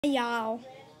Hey y'all,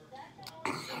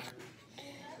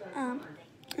 I'm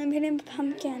painting a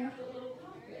pumpkin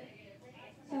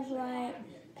of like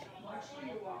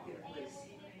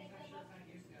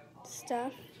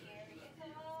stuff,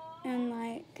 and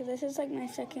like this is like my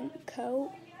second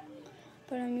coat,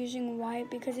 but I'm using white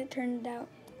because it turned out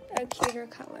a cuter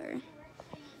color.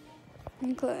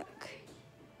 And look,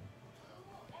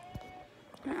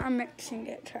 I'm mixing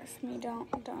it. Trust me, don't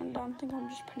think I'm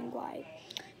just putting white.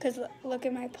 Cause look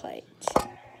at my plate.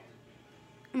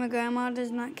 My grandma does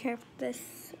not care if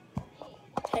this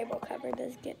table cover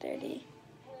does get dirty.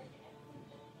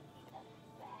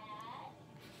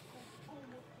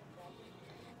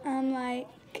 Like,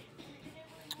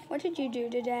 what did you do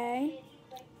today?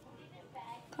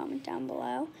 Comment down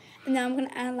below. And now I'm gonna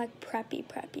add like preppy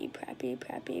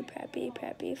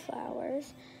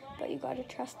flowers. But you gotta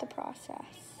trust the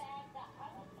process.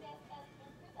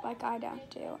 Like I don't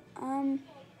do.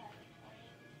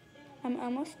 I'm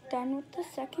almost done with the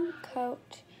second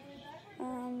coat.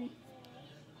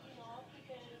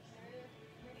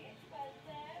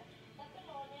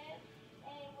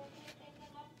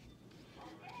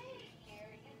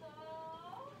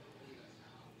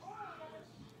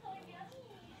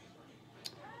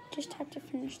 Just have to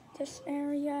finish this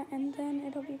area and then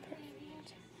it'll be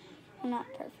perfect. Well, not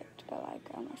perfect, but like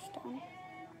almost done.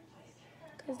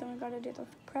 Because then we gotta do the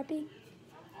preppy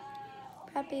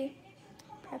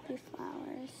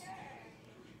flowers.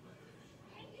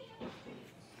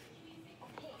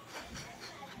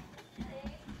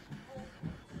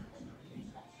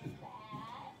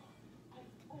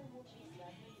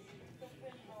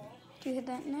 Do you hear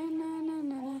that? Na.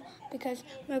 Because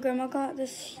my grandma got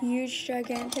this huge,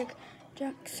 gigantic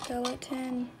jack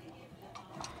skeleton,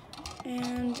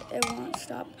 and it won't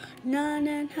stop.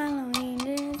 Halloween.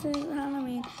 This is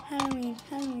Halloween.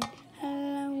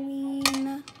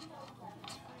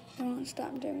 It won't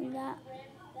stop doing that.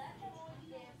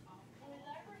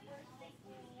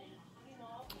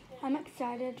 I'm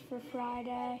excited for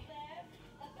Friday.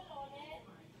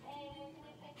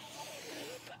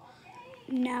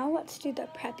 Now let's do the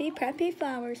preppy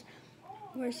flowers.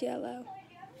 Where's yellow?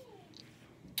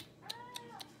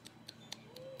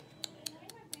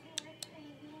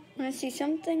 When I see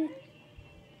something,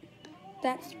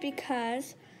 that's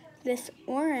because this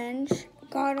orange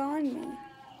got on me.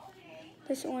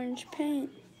 This orange paint.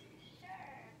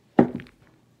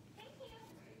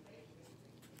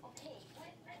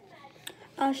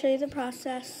 I'll show you the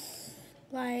process.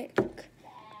 Like,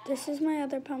 this is my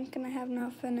other pumpkin I have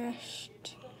not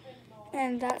finished.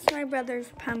 And that's my brother's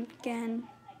pumpkin.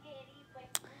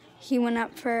 He went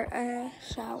up for a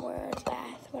shower,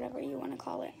 bath, whatever you want to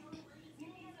call it.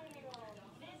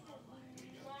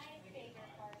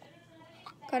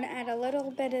 Gonna add a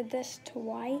little bit of this to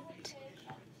white.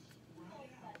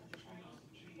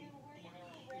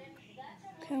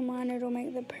 Come on, it'll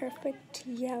make the perfect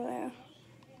yellow.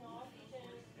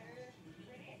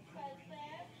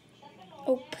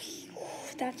 Oh,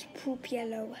 that's poop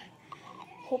yellow.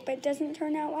 Hope it doesn't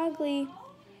turn out ugly.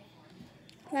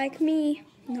 Like me.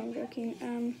 No, I'm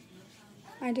joking.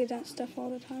 I do that stuff all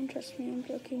the time. Trust me, I'm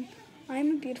joking.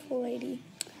 I'm a beautiful lady.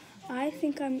 I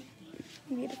think I'm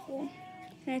beautiful.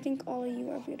 And I think all of you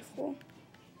are beautiful.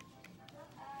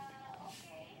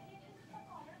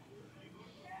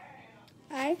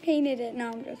 I painted it.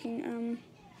 No, I'm joking.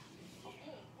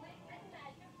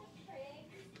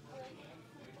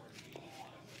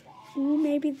 Ooh,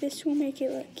 maybe this will make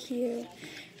it look cute.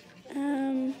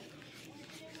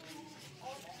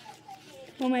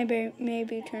 Well, my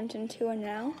maybe turns into a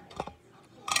no.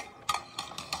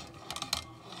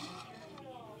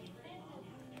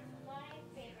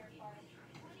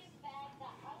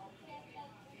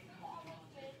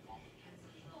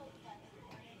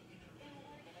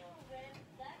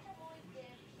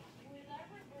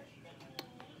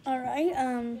 Alright,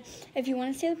 if you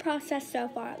want to see the process so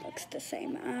far, it looks the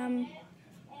same.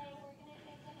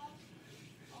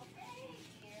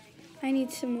 I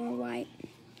need some more white.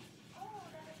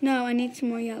 No, I need some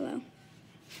more yellow.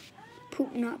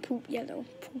 Not poop yellow,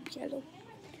 poop yellow.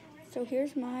 So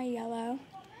here's my yellow,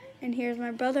 and here's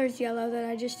my brother's yellow that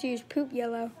I just used, poop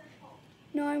yellow.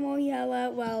 Normal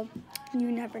yellow, well,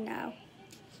 you never know.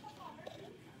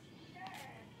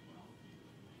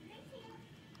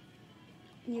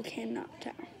 You cannot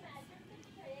tell.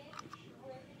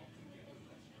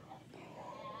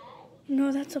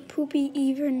 No, that's a poopy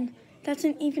even. That's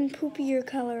an even poopier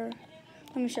color.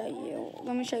 Let me show you.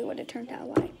 Let me show you what it turned out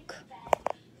like.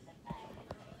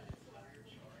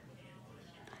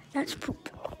 That's poop.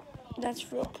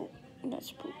 That's real poop.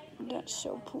 That's poop. That's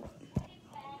so poop.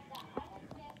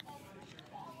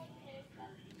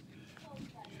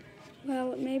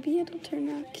 Well, maybe it'll turn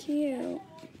out cute.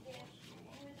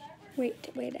 Wait,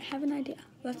 I have an idea.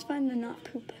 Let's find the not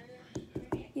poop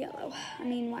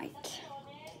white.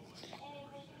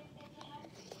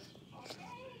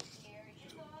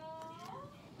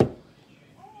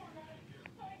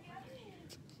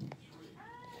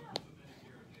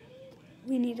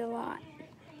 We need a lot.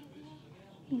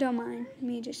 Don't mind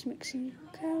me just mixing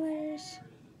colors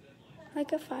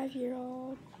like a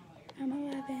 5-year-old. I'm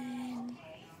 11.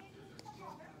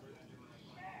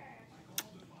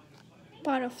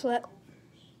 Bottle flip.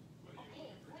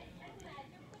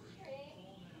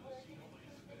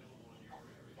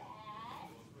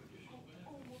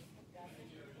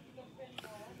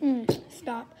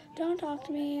 Stop. Don't talk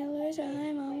to me, loser,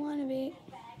 lame, I wanna be.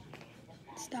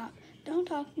 Stop. Don't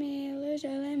talk to me, loser,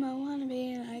 lame, I wanna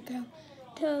be like a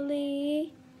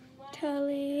totally.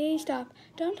 Stop.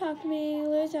 Don't talk to me,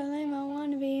 loser, lame, I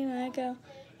wanna be like a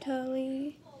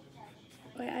totally.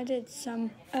 Wait, I did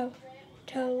some. Oh,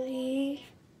 totally.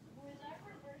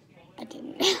 I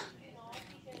didn't.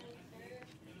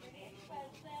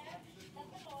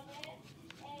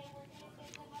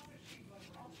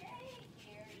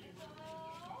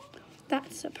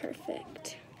 That's so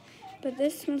perfect. But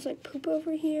this smells like poop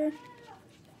over here.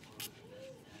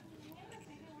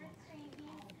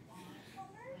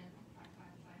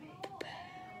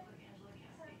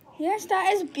 Yes,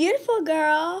 that is beautiful,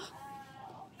 girl.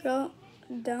 Girl,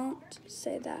 don't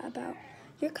say that about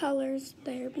your colors.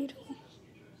 They are beautiful.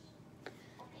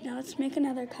 Now let's make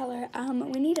another color.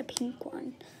 We need a pink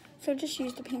one. So just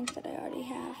use the pink that I already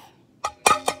have.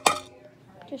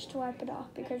 Just to wipe it off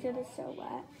because it is so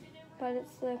wet. But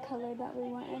it's the color that we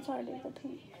want. It's already the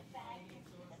pink.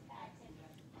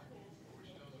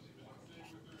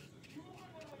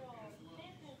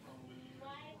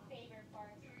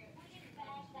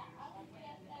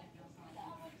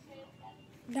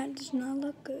 That does not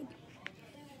look good.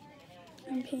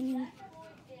 I'm painting.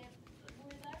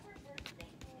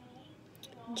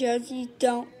 Josie,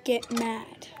 don't get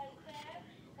mad.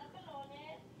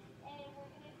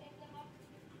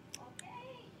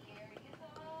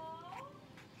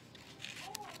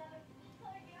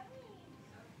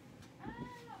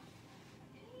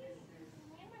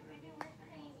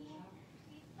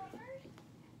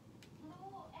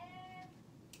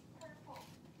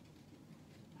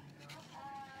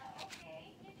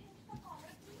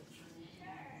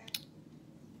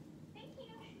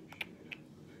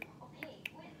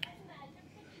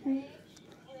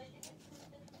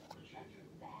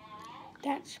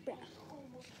 That's bad.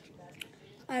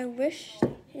 I wish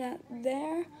that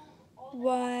there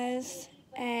was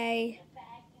a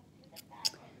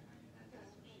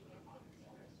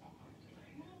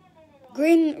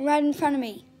green right in front of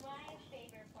me.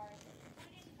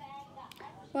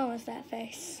 What was that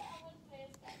face?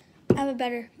 I have a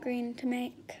better green to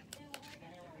make.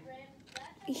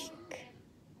 Eek.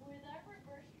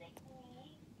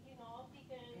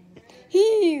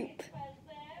 Heap.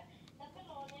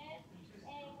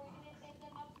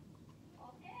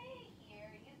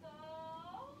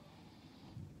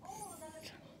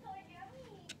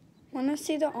 Want to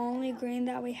see the only green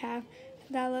that we have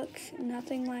that looks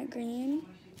nothing like green?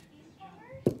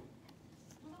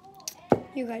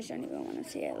 You guys don't even want to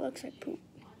see it. It looks like poop.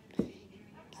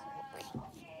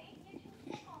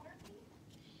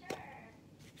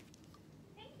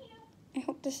 I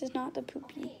hope this is not the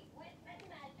poopy.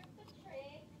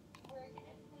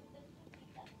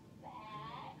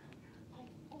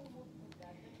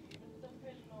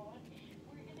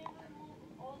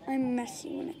 I'm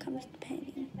messy when it comes to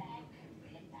painting.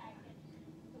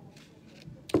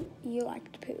 You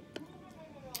like to poop.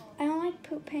 I don't like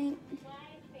poop paint.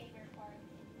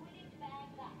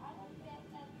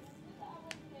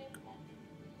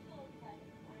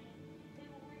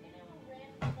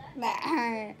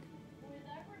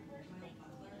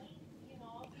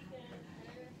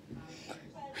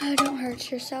 Oh, don't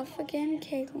hurt yourself again,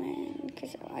 Caitlin,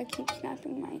 because I keep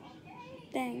snapping my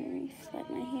things, like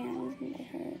my hands, and they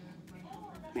hurt.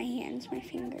 My hands, my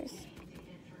fingers.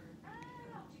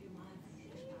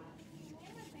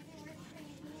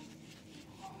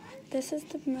 This is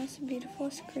the most beautiful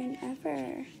screen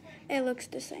ever. It looks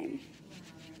the same.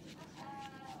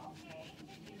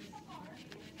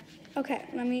 Okay,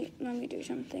 let me do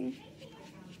something.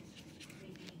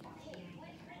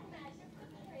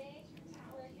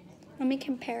 Let me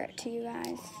compare it to you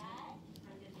guys.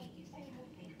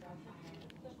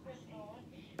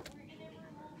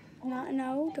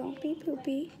 No, don't be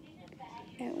poopy.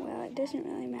 And, well, it doesn't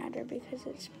really matter because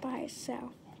it's by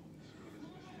itself.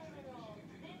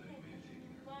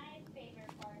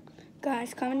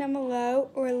 Guys, comment down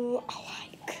below or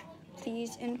like.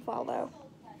 these and follow.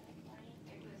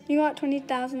 You got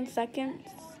 20,000 seconds.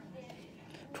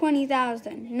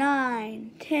 20,000.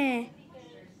 9, 10,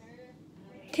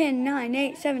 10, 9,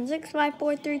 8, 7, 6, 5,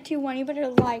 4, 3, 2, 1. You better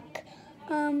like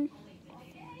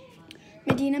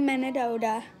Medina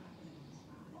Menadota.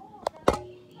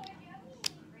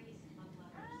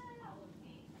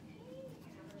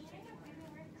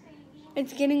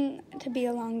 It's getting to be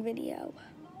a long video.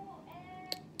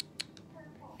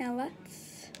 Now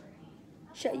let's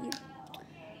show you.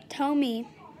 Tell me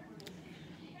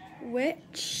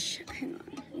which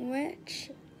looks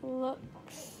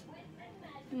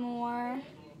more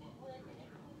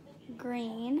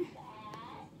green.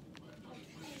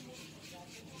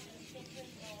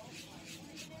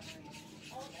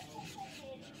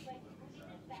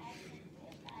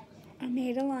 I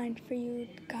made a line for you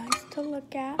guys to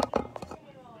look at.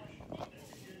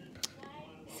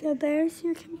 So there's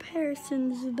your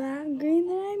comparisons of that green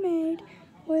that I made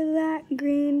with that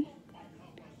green.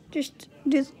 Just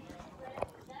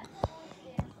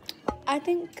I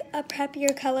think a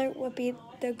preppier color would be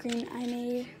the green I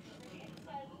made.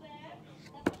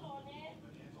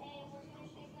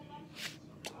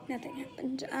 Nothing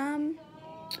happened. Oh,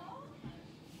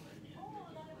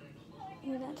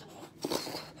 that's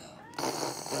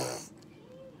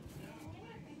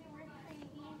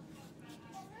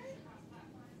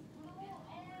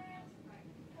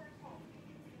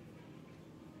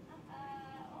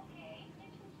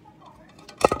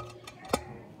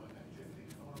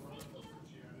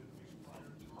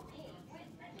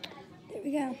there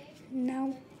we go.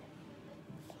 Now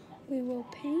we will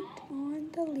paint on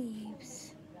the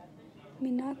leaves. I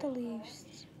mean, not the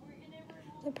leaves,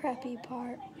 the preppy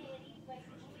part.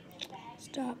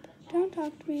 Stop. Don't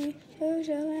talk to me. Who's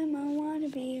a lamb I wanna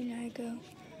be when I go?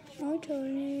 Oh,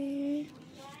 Tony.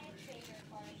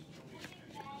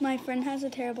 My friend has a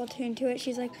terrible tune to it.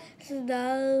 She's like,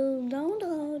 don't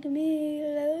talk to me. Who's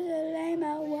a lamb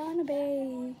I wanna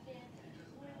be?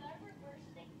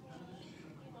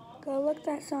 Go look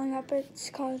that song up.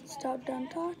 It's called Stop, Don't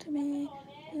Talk to Me.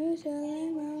 Who's a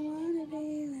lamb I wanna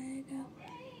be? Let it go.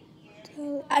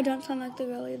 So, I don't sound like the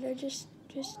girl either. Just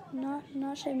not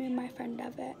shaming my friend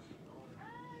of it.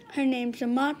 Her name's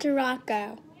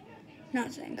Matarako.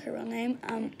 Not saying her real name.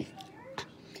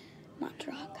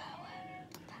 Matarako.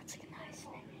 That's a nice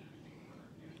name.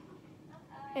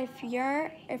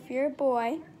 If you're a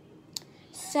boy,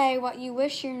 say what you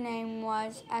wish your name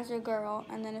was as a girl,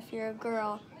 and then if you're a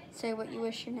girl, say what you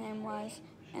wish your name was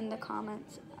in the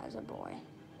comments as a boy.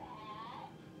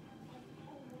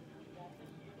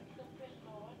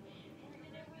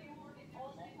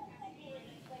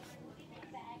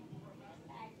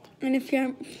 And if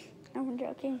you're, I'm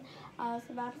joking. I was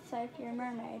about to say if you're a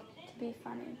mermaid to be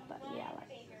funny, but yeah,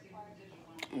 like,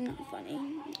 I'm not funny.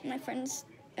 My friends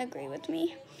agree with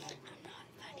me.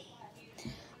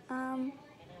 I'm not funny.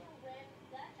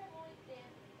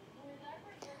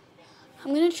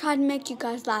 I'm gonna try to make you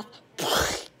guys laugh.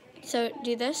 So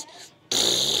do this.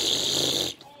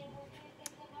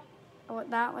 Oh,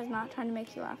 that was not trying to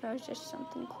make you laugh. That was just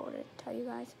something cool to tell you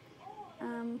guys.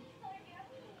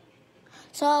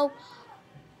 So,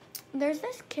 there's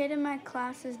this kid in my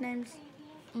class, his name's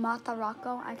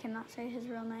Matarako. I cannot say his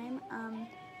real name.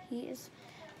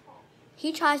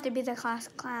 He tries to be the class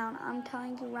clown. I'm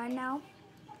telling you right now,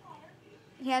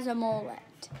 he has a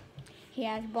mullet. He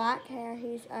has black hair.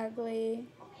 He's ugly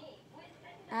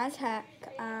as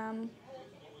heck.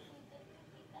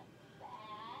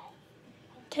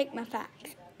 Take my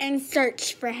facts and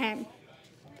search for him.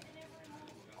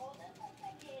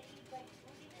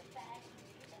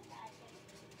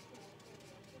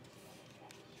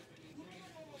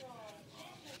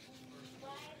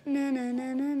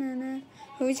 No.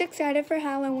 Who's excited for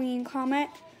Halloween? Comment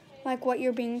like what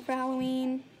you're being for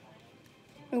Halloween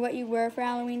or what you were for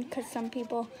Halloween, because some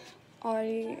people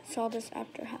already saw this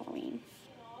after Halloween.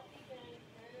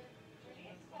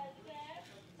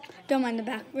 Don't mind the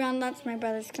background. That's my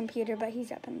brother's computer, but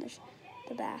he's up in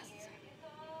the bath.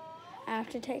 I have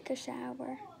to take a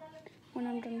shower when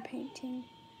I'm done painting.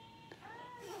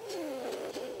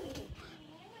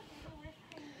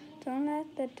 Don't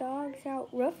let the dogs out.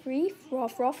 Ruff, reef,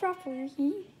 ruff, reef.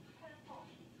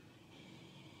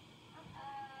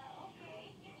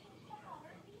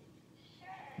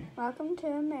 Welcome to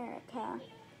America.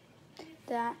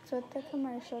 That's what the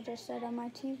commercial just said on my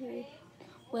TV.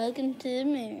 Welcome to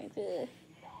America.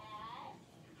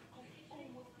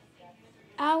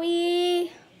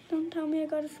 Owie! Don't tell me I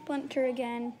got a splinter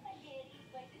again.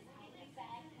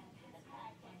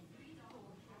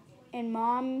 And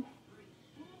Mom,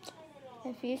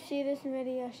 if you see this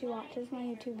video, she watches my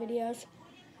YouTube videos.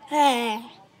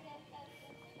 That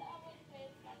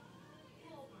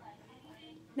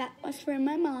was for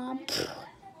my mom.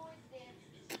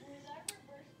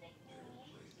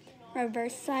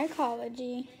 Reverse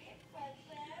psychology.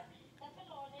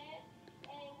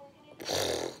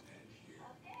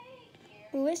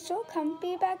 Ooh, it's so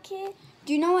comfy back here.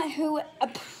 Do you know what who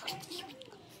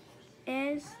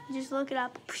is? Just look it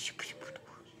up.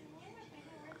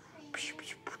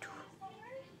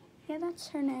 Yeah, that's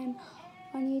her name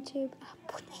on YouTube.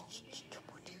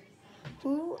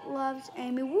 Who loves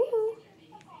Amy? Woohoo!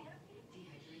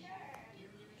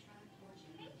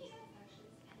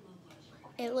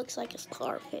 It looks like a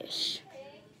starfish.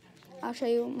 I'll show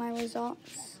you my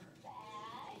results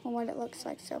and what it looks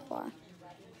like so far.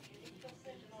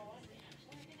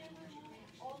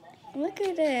 Look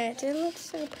at it. It looks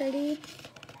so pretty.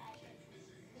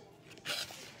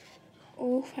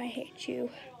 Oof, I hate you.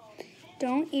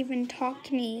 Don't even talk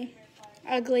to me.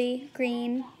 Ugly,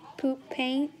 green, poop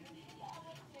paint.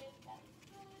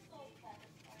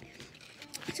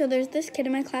 So there's this kid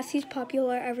in my class. He's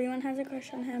popular. Everyone has a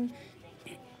crush on him,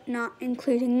 not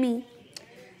including me.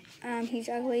 He's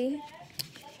ugly,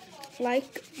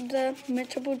 like the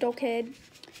Mitchell Bulldog kid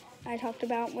I talked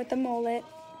about with the mullet.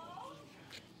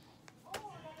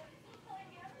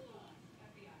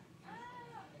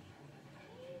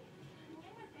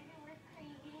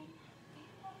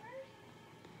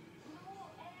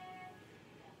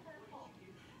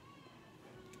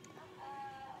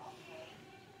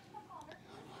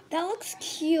 That looks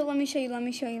cute. Let me show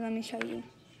you.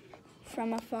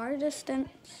 From a far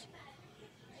distance.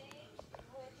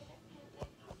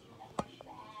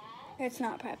 It's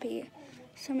not preppy.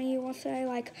 Some of you will say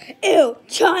like, ew,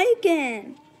 try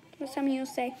again. But some of you will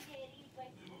say,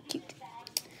 cute.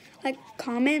 Like,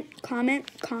 comment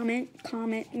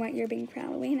what you're being for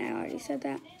Halloween. I already said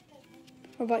that.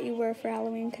 Or what you were for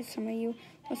Halloween, because some of you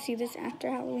will see this after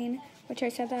Halloween, which I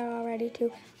said that already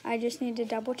too. I just need to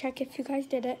double check if you guys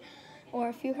did it, or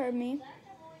if you heard me.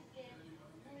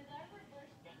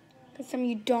 Because some of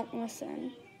you don't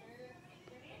listen.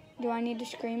 Do I need to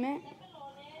scream it?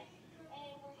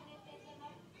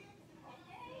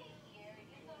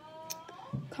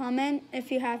 Comment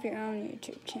if you have your own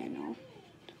YouTube channel.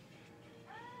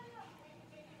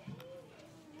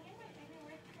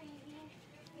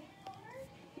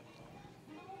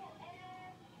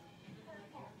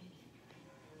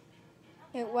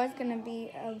 It was going to be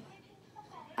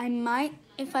I might,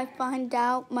 if I find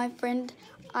out, my friend,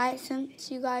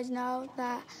 since you guys know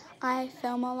that I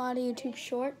film a lot of YouTube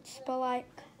shorts, but like,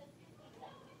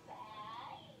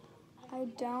 I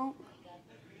don't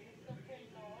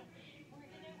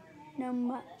know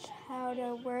much how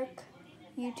to work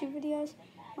YouTube videos.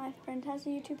 My friend has a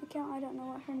YouTube account. I don't know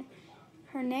what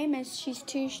her name is. She's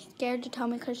too scared to tell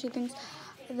me because she thinks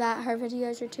that her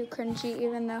videos are too cringy,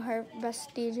 even though her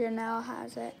bestie Janelle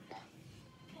has it.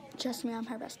 Trust me, I'm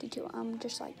her bestie too. I'm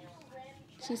just like,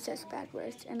 she says bad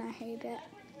words and I hate it.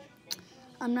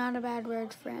 I'm not a bad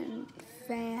word fan.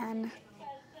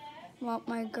 Well,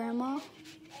 my grandma.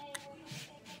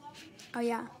 Oh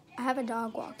yeah, I have a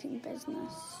dog walking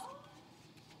business.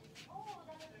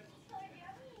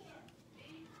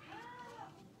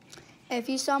 If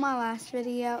you saw my last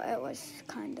video, it was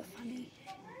kind of funny.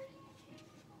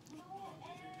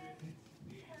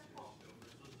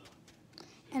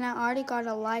 And I already got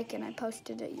a like and I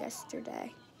posted it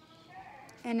yesterday.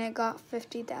 And it got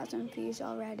 50,000 views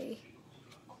already.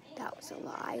 That was a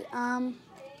lie.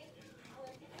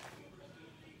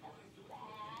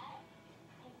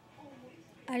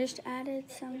 I just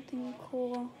added something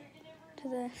cool to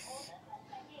this.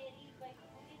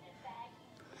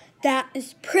 That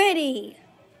is pretty!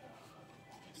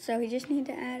 So we just need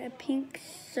to add a pink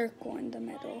circle in the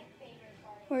middle.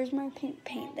 Where's my pink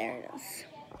paint? There it is.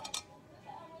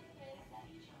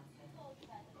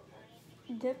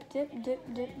 Dip, dip,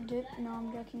 dip, dip, dip. No,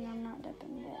 I'm joking. I'm not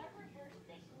dipping it.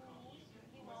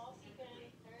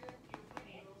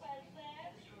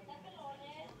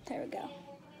 There we go.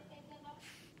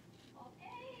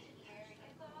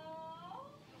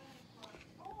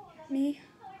 Me.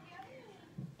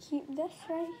 Keep this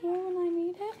right here when I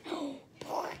need it.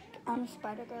 I'm a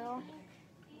spider girl.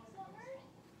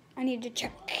 I need to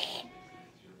check.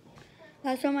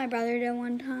 That's what my brother did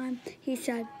one time. He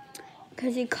said,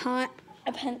 because he caught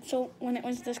a pencil when it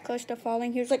was this close to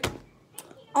falling, he was like,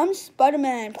 I'm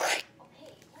Spider-Man.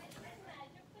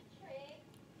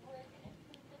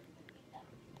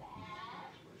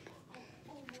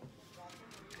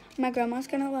 My grandma's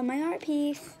gonna love my art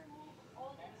piece.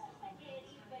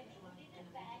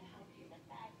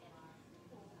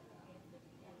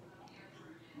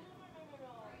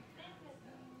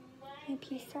 my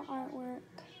piece of artwork.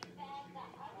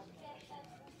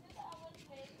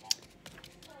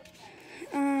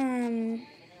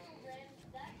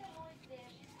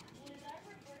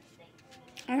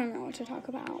 I don't know what to talk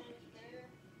about.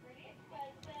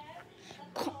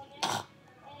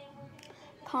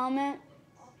 Comment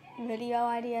video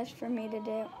ideas for me to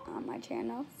do on my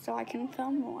channel so I can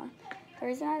film more. The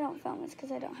reason I don't film is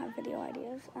because I don't have video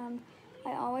ideas.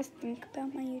 I always think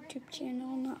about my YouTube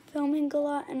channel not filming a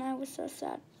lot, and I was so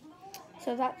sad.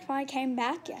 So that's why I came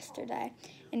back yesterday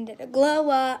and did a glow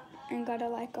up and got a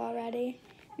like already.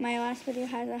 My last video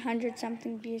has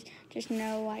 100-something views, just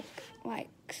no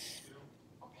likes.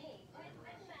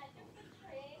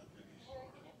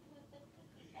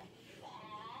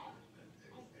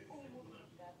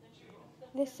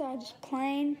 This side is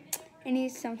plain. It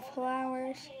needs some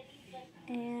flowers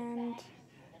and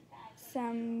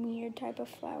some weird type of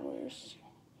flowers.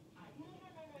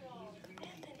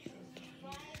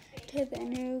 To the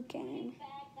new game.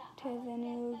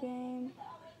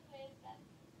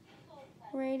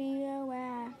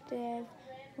 Radioactive.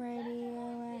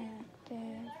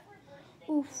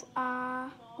 Oof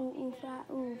ah, oof ah,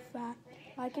 oof ah.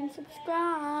 Like and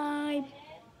subscribe.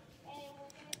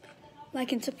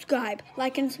 Like and subscribe.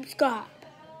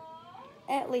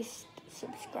 At least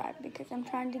subscribe, because I'm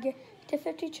trying to get to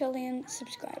 50 trillion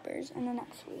subscribers in the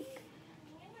next week.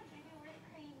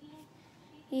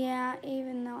 Yeah,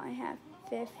 even though I have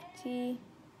 50-something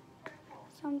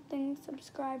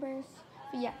subscribers.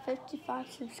 Yeah, 55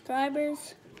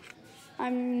 subscribers. I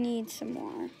need some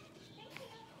more.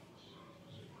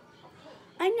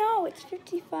 I know, it's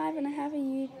 55 and I have a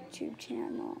YouTube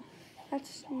channel.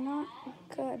 That's not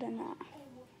good enough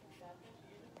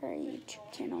for a YouTube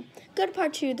channel. Go to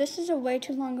part 2. This is a way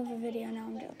too long of a video. No,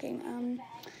 I'm joking.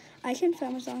 I can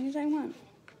film as long as I want.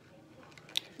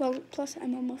 Well, plus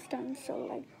I'm almost done, so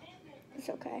like, it's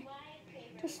okay.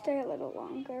 Just stay a little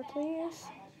longer, please.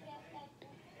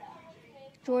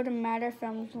 Jordan Matter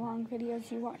films long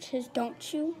videos. You watch his,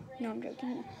 don't you? No, I'm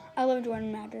joking. I love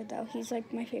Jordan Matter, though. He's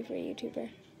like my favorite YouTuber.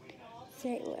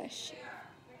 Saylish.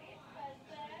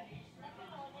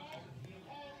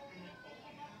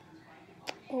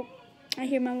 Oh, I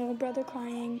hear my little brother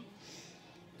crying.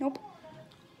 Nope.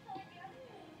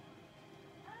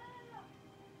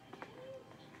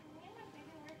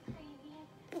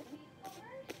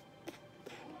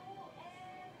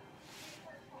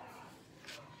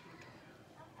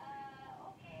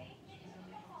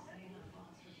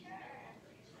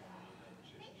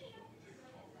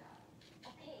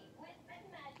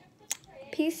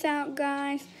 Peace out,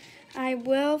 guys. I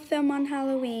will film on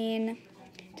Halloween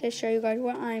to show you guys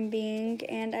what I'm being,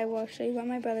 and I will show you what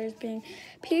my brother's being.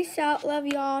 Peace out. Love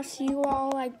y'all. See you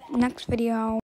all like next video.